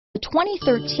The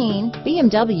 2013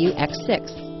 BMW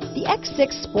X6. The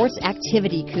X6 Sports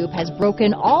Activity Coupe has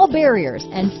broken all barriers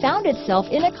and found itself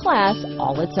in a class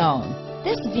all its own.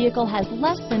 This vehicle has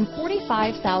less than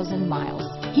 45,000 miles.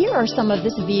 Here are some of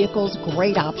this vehicle's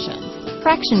great options: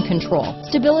 traction control,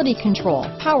 stability control,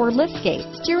 power liftgate,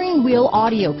 steering wheel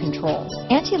audio controls,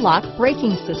 anti-lock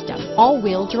braking system,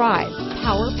 all-wheel drive,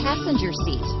 power passenger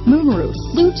seat, moonroof,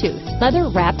 Bluetooth,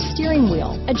 leather-wrapped steering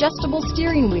wheel, adjustable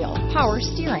steering wheel, power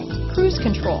steering, cruise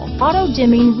control,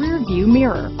 auto-dimming rear-view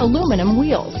mirror, aluminum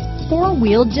wheels,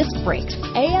 four-wheel disc brakes,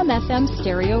 AM/FM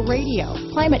stereo radio,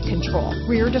 climate control,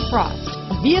 rear defrost.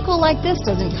 A vehicle like this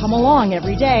doesn't come along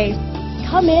every day.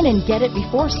 Come in and get it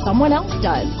before someone else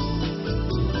does.